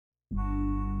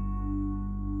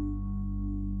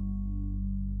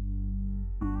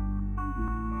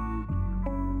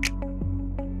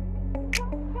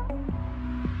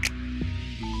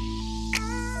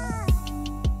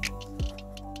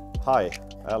Hi,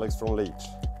 Alex from Leech.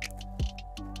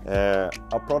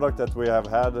 A product that we have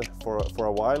had for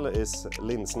a while is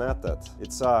Linsnätet.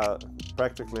 It's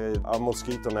practically a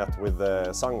mosquito net with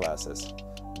sunglasses.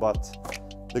 But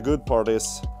the good part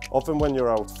is, often when you're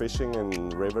out fishing in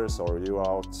rivers or you're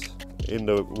out in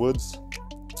the woods,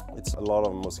 it's a lot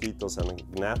of mosquitoes and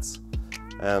gnats.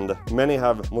 And many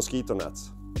have mosquito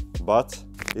nets. But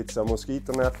it's a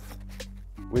mosquito net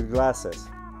with glasses,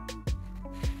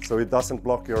 so it doesn't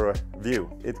block your view.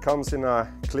 It comes in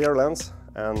a clear lens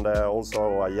and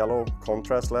also a yellow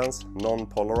contrast lens,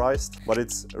 non-polarized, but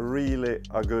it's really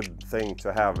a good thing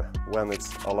to have when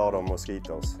it's a lot of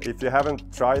mosquitoes. If you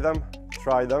haven't tried them,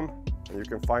 try them. You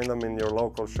can find them in your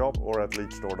local shop or at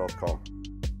leechstore.com.